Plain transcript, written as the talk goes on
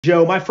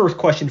Joe, my first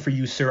question for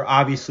you, sir.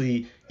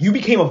 Obviously, you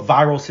became a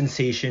viral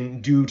sensation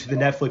due to the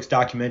Netflix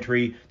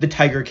documentary, The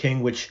Tiger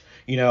King, which,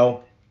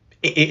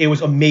 it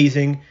was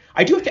amazing.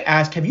 I do have to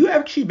ask, have you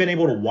actually been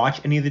able to watch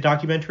any of the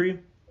documentary?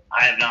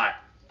 I have not.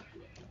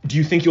 Do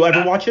you think you'll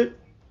ever watch it?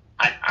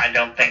 I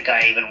don't think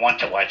I even want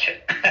to watch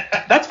it.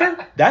 That's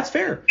fair. That's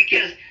fair.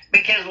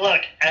 Because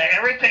look,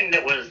 everything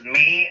that was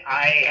me,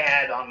 I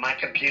had on my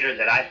computer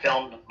that I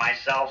filmed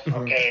myself.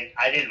 Mhm. Okay,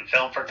 I didn't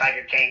film for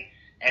Tiger King,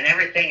 and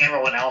everything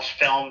everyone else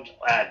filmed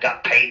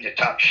got paid to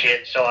talk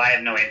shit. So I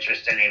have no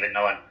interest in even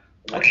knowing.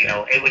 That's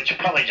fair. It would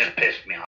probably just piss me off.